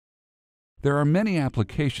There are many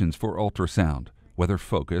applications for ultrasound, whether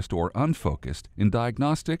focused or unfocused, in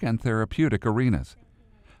diagnostic and therapeutic arenas.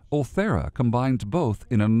 Ulthera combines both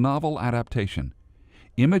in a novel adaptation,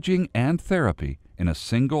 imaging and therapy in a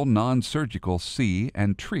single non-surgical see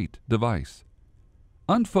and treat device.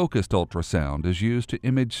 Unfocused ultrasound is used to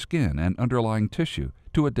image skin and underlying tissue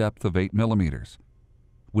to a depth of 8 millimeters.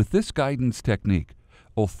 With this guidance technique,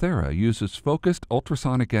 Ulthera uses focused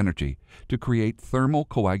ultrasonic energy to create thermal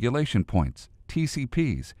coagulation points,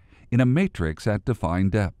 TCPs, in a matrix at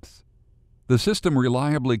defined depths. The system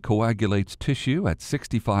reliably coagulates tissue at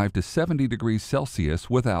 65 to 70 degrees Celsius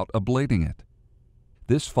without ablating it.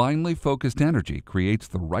 This finely focused energy creates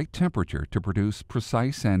the right temperature to produce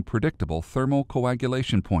precise and predictable thermal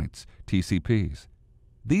coagulation points, TCPs.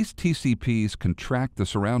 These TCPs contract the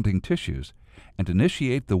surrounding tissues and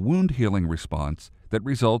initiate the wound healing response that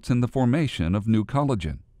results in the formation of new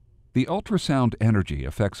collagen. The ultrasound energy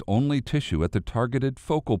affects only tissue at the targeted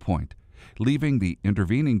focal point, leaving the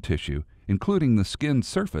intervening tissue, including the skin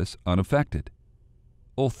surface, unaffected.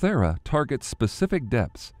 Ulthera targets specific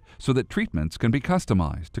depths so that treatments can be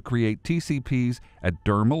customized to create TCPs at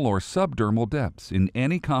dermal or subdermal depths in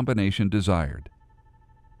any combination desired.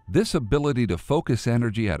 This ability to focus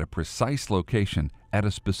energy at a precise location at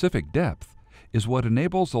a specific depth is what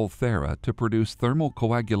enables Ulthera to produce thermal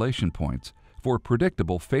coagulation points for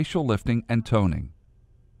predictable facial lifting and toning.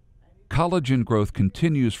 Collagen growth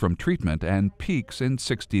continues from treatment and peaks in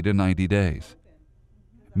 60 to 90 days.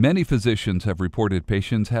 Many physicians have reported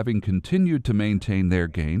patients having continued to maintain their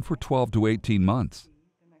gain for 12 to 18 months.